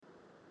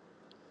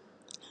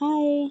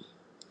Hi.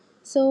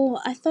 So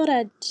I thought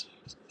I'd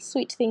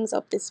switch things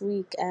up this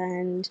week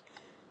and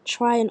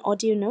try an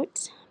audio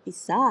note.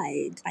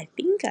 Besides, I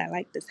think I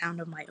like the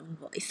sound of my own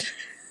voice.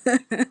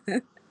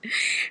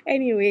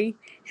 Anyway,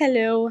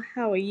 hello,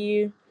 how are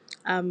you?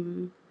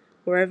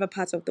 Wherever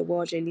part of the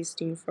world you're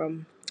listening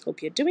from,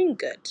 hope you're doing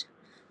good.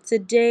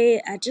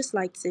 Today, I'd just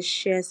like to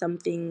share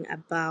something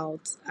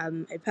about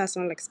a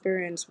personal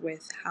experience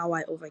with how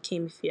I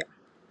overcame fear.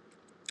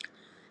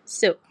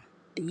 So,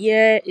 the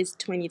year is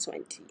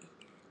 2020,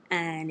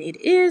 and it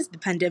is the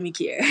pandemic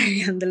year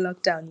and the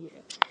lockdown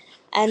year.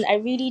 And I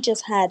really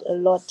just had a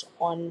lot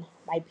on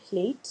my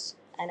plate,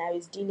 and I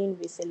was dealing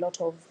with a lot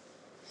of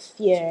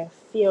fear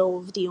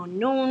of the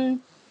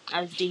unknown.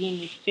 I was dealing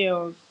with fear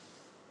of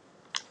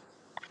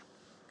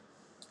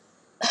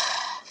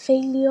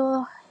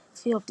failure,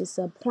 fear of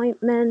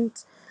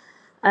disappointment.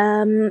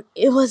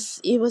 It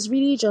was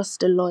really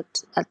just a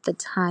lot at the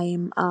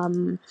time.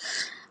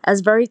 I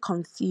was very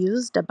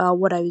confused about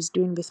what I was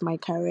doing with my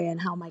career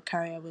and how my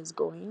career was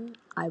going.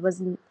 I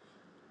wasn't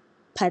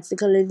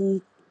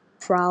particularly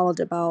proud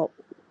about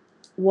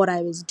what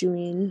I was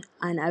doing,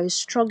 and I was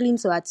struggling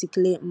to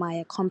articulate my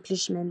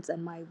accomplishments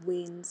and my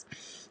wins.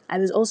 I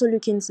was also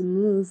looking to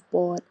move,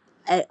 but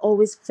I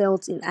always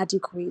felt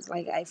inadequate.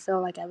 Like I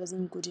felt like I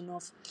wasn't good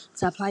enough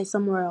to apply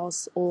somewhere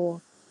else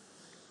or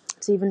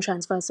to even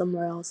transfer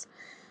somewhere else.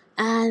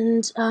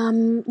 And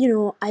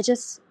I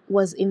just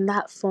was in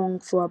that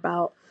funk for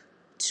about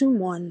 2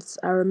 months.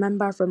 I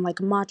remember from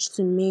like March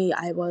to May,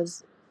 I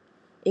was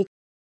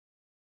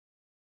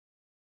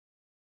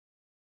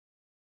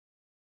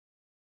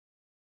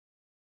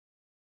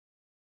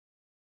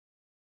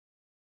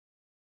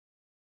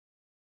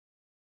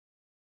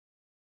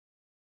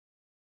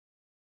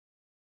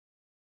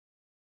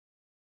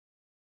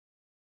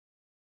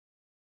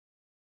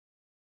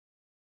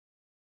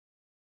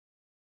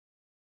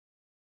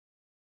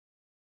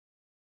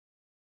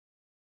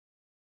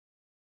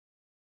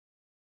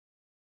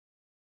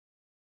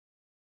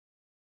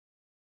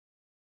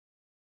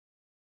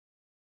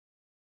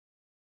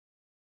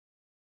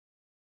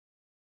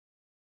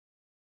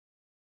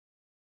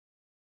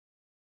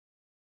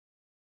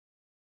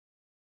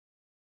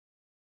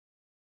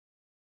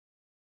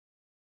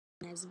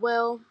as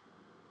well.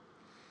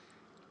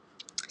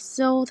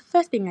 So the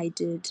first thing I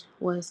did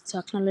was to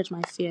acknowledge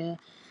my fear.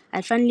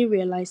 I finally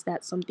realized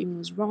that something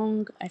was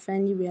wrong. I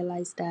finally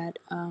realized that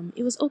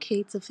it was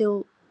okay to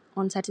feel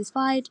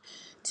unsatisfied,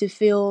 to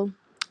feel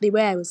the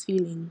way I was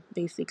feeling,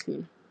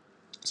 basically.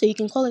 So you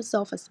can call it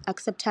self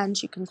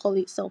acceptance, you can call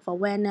it self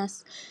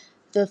awareness.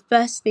 The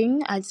first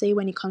thing I'd say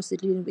when it comes to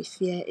dealing with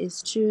fear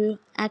is to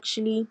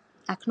actually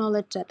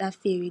acknowledge that that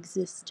fear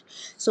exists.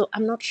 So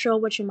I'm not sure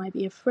what you might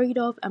be afraid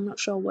of, I'm not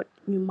sure what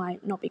you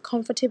might not be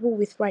comfortable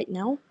with right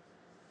now,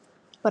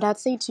 but I'd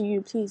say to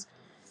you, please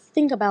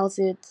think about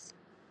it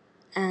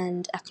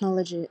and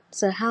acknowledge it.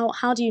 So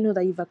how do you know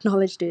that you've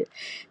acknowledged it?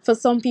 For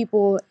some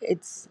people,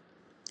 it's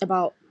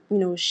about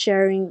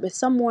sharing with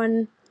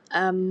someone.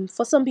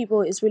 For some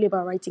people, it's really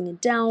about writing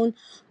it down.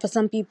 For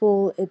some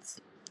people, it's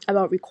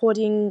about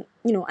recording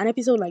an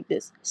episode like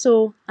this.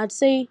 So I'd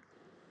say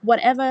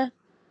whatever,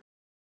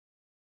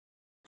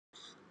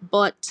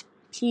 but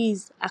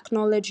please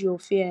acknowledge your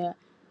fear,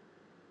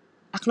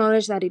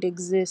 acknowledge that it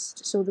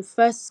exists. So the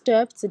first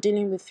step to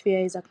dealing with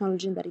fear is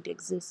acknowledging that it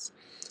exists.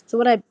 So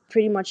what I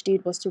pretty much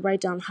did was to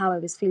write down how I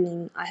was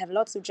feeling. I have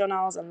lots of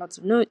journals and lots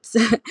of notes.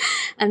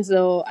 And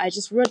so I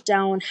just wrote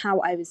down how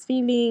I was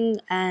feeling,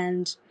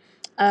 and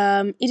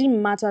it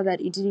didn't matter that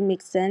it didn't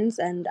make sense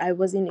and I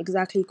wasn't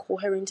exactly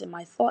coherent in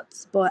my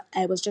thoughts, but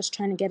I was just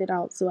trying to get it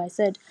out. So I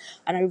said,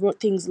 and I wrote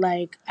things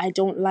like, I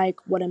don't like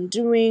what I'm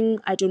doing,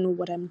 I don't know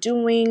what I'm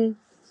doing,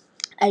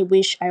 I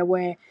wish I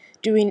were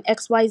doing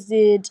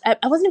XYZ.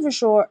 I wasn't even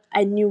sure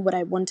I knew what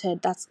I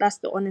wanted. That's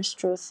the honest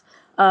truth.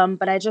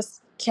 But I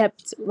just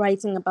kept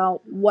writing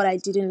about what I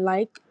didn't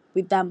like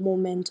with that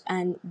moment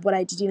and what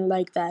I didn't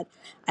like that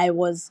I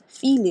was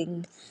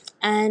feeling.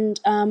 And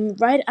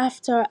right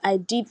after I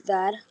did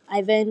that,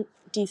 I then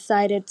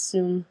decided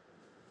to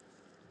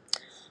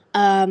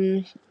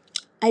um,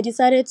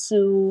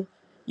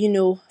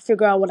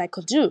 figure out what I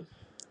could do.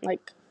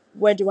 Like,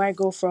 where do I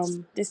go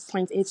from this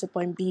point A to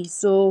point B?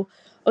 So,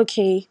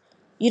 okay,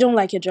 you don't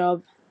like your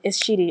job, it's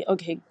shitty.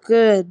 Okay,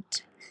 good.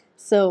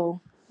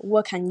 So,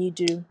 what can you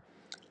do?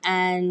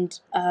 And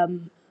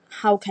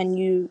how can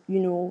you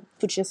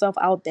put yourself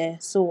out there?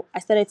 So I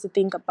started to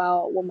think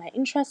about what my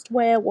interests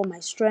were, what my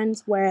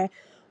strengths were,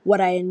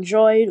 what I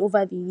enjoyed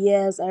over the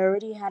years. I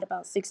already had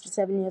about 6 to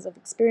 7 years of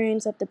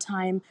experience at the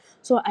time,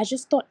 so I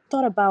just thought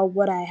about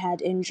what I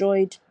had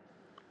enjoyed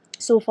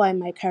so far in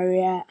my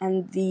career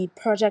and the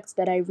projects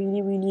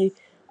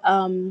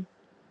um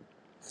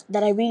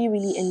that I really,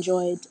 really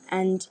enjoyed.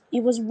 And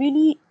it was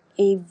really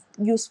a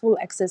useful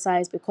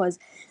exercise because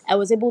I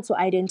was able to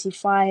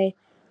identify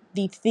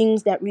the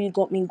things that really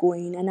got me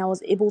going. And I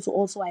was able to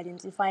also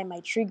identify my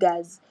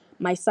triggers,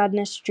 my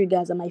sadness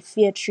triggers, and my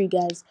fear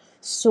triggers.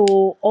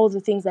 So, all the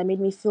things that made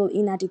me feel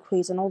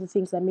inadequate and all the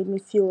things that made me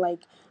feel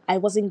like I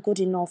wasn't good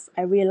enough.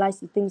 I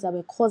realized the things that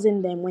were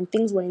causing them. When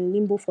things were in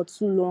limbo for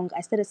too long,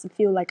 I started to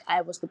feel like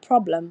I was the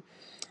problem.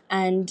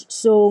 And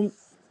so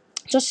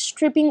just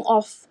stripping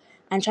off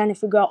and trying to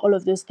figure out all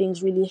of those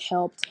things really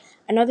helped.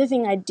 Another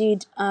thing I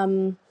did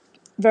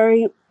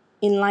very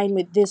in line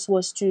with this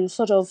was to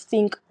sort of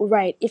think,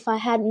 right, if I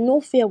had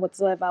no fear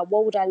whatsoever,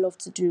 what would I love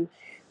to do,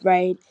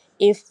 right?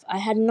 If I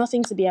had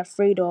nothing to be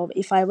afraid of,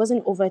 if I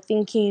wasn't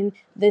overthinking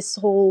this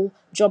whole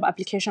job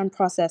application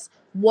process,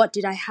 what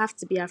did I have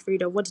to be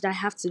afraid of? What did I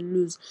have to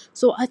lose?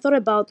 So I thought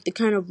about the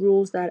kind of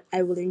roles that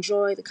I would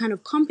enjoy, the kind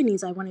of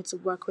companies I wanted to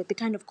work with, the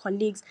kind of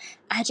colleagues.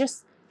 I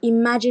just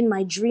imagined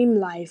my dream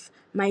life,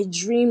 my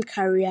dream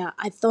career.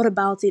 I thought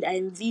about it, I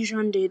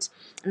envisioned it,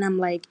 and I'm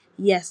like,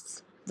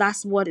 yes,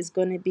 that's what it's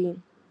going to be,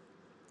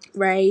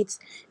 right?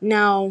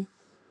 Now,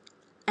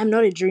 I'm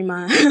not a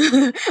dreamer,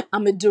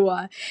 I'm a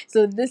doer.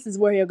 So, this is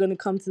where you're going to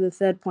come to the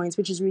third point,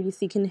 which is really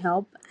seeking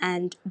help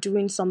and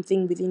doing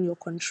something within your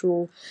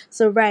control.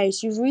 So, right,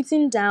 you've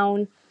written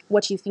down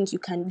what you think you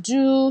can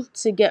do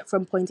to get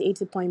from point A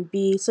to point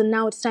B. So,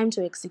 now it's time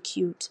to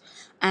execute.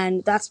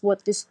 And that's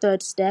what this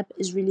third step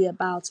is really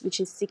about, which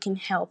is seeking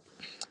help.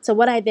 So,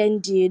 what I then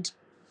did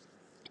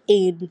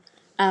in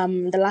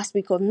the last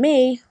week of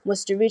May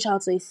was to reach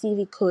out to a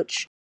CV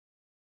coach,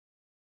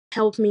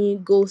 help me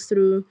go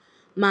through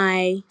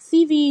my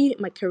CV,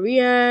 my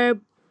career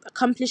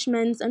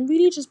accomplishments, and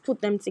really just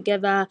put them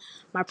together,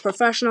 my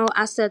professional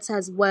assets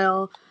as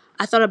well.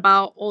 I thought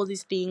about all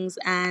these things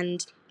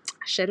and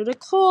I scheduled a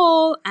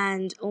call,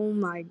 and oh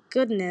my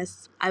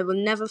goodness, I will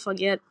never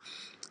forget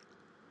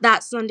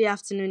that Sunday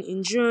afternoon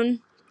in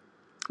June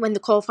when the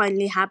call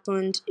finally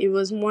happened. It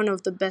was one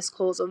of the best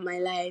calls of my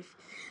life,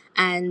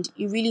 and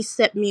it really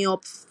set me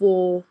up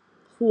for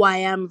who I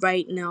am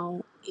right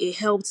now. It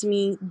helped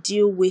me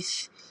deal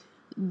with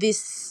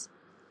this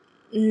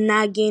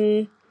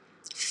nagging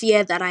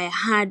fear that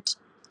that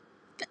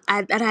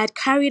I had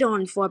carried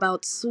on for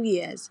about 2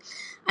 years.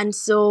 And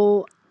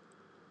so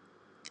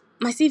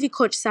my CV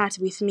coach sat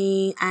with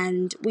me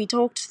and we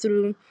talked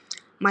through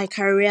my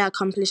career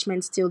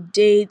accomplishments till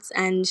date,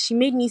 and she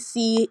made me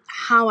see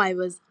how I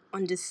was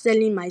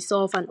underselling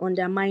myself and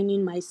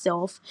undermining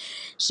myself.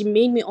 She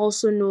made me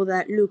also know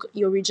that, look,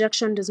 your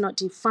rejection does not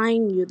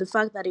define you. The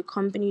fact that a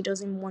company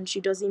doesn't want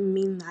you doesn't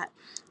mean that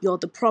you're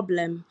the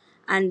problem,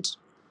 and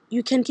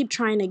you can keep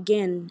trying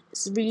again.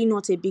 It's really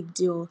not a big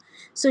deal.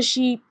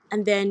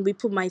 And then we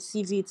put my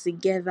CV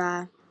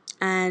together,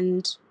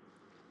 and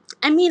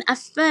I mean, at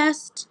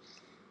first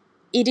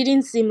it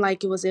didn't seem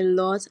like it was a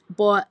lot,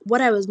 but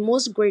what I was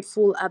most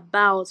grateful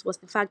about was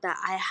the fact that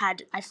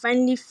I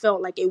finally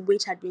felt like a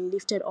weight had been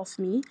lifted off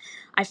me.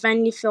 I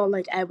finally felt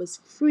like I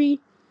was free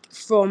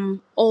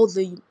from all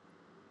the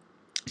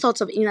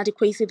thoughts of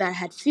inadequacy that I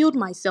had filled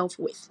myself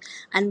with.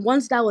 And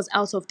once that was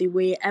out of the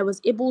way, I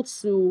was able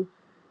to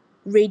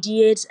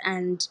radiate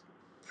and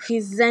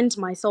present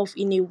myself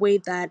in a way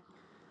that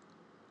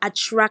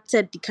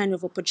attracted the kind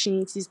of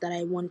opportunities that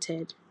I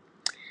wanted.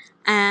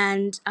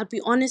 And I'll be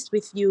honest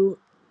with you,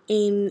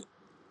 in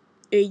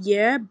a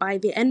year, by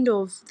the end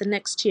of the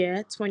next year,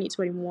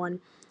 2021,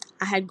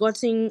 I had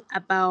gotten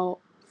about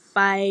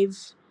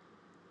five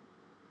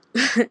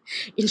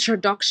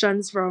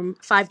introductions from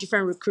five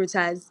different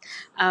recruiters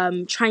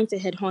trying to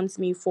headhunt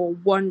me for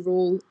one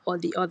role or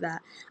the other.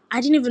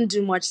 I didn't even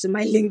do much to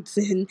my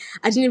LinkedIn.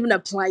 I didn't even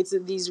apply to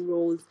these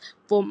roles.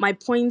 But my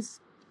point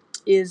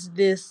is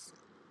this: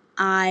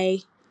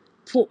 I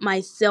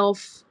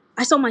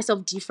I saw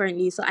myself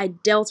differently. So I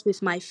dealt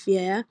with my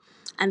fear,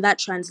 and that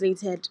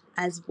translated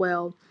as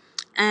well.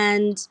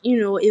 And,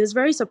 it was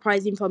very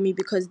surprising for me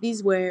because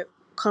these were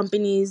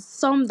companies,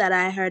 some that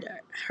I had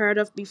heard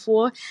of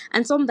before,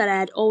 and some that I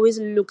had always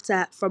looked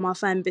at from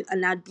afar,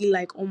 and I'd be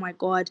like, oh my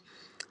God,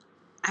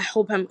 I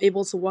hope I'm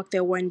able to work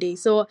there one day.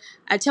 So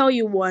I tell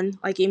you one,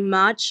 like in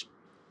March,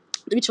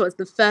 which was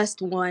the first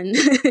one.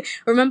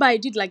 Remember, I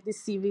did like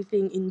this CV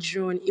thing in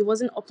June. It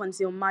wasn't up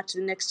until March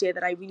the next year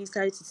that I really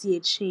started to see a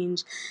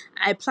change.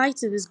 I applied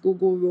to this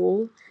Google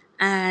role,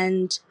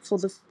 and for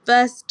the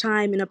first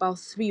time in about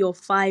 3 or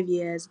 5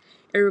 years,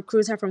 a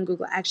recruiter from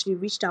Google actually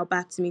reached out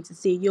back to me to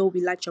say, yo, we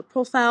liked your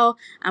profile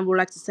and would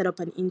like to set up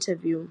an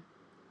interview.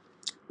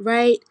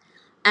 Right?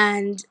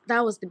 And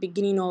that was the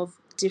beginning of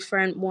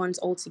different ones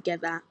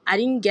altogether. I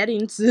didn't get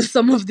into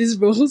some of these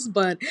roles,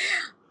 but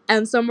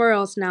I'm somewhere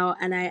else now,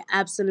 and I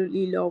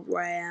absolutely love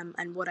where I am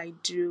and what I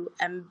do.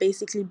 I'm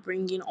basically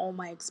bringing all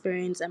my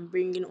experience and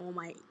bringing all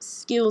my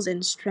skills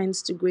and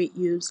strengths to great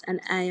use,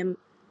 and I am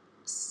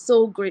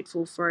so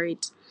grateful for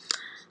it.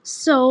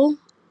 So,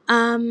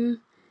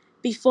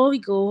 before we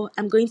go,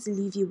 I'm going to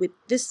leave you with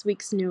this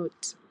week's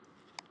note.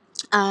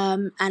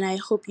 And I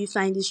hope you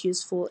find this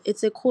useful.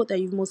 It's a quote that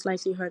you've most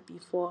likely heard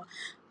before,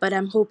 but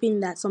I'm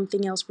hoping that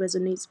something else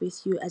resonates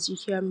with you as you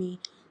hear me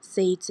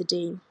say it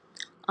today.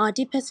 Our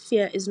deepest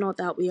fear is not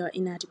that we are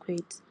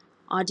inadequate.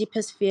 Our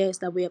deepest fear is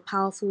that we are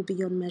powerful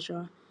beyond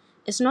measure.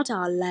 It's not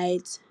our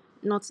light,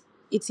 not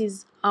it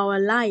is our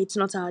light,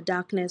 not our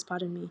darkness,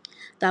 pardon me,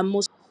 that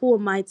most who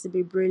am I to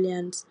be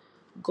brilliant,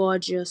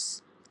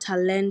 gorgeous,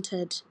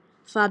 talented,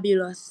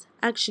 Fabulous.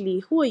 Actually,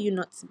 who are you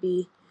not to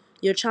be?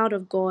 You're a child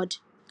of God.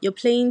 Your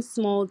playing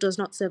small does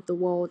not serve the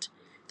world.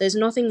 There's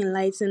nothing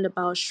enlightened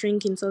about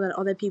shrinking so that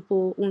other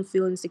people won't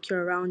feel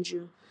insecure around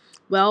you.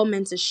 We're all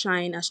meant to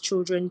shine as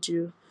children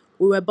do.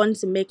 We were born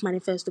to make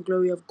manifest the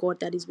glory of God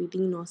that is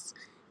within us.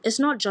 It's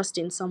not just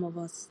in some of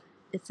us,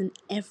 it's in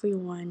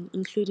everyone,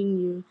 including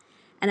you.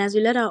 And as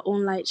we let our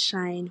own light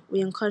shine,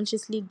 we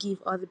unconsciously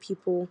give other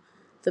people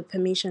the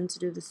permission to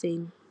do the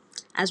same.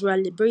 As we are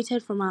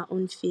liberated from our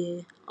own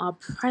fear, our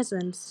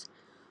presence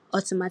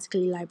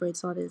automatically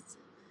liberates others.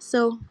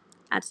 So,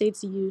 I'd say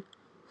to you,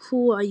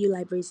 who are you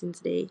liberating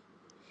today?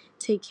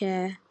 Take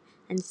care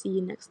and see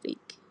you next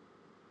week.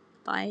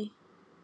 Bye.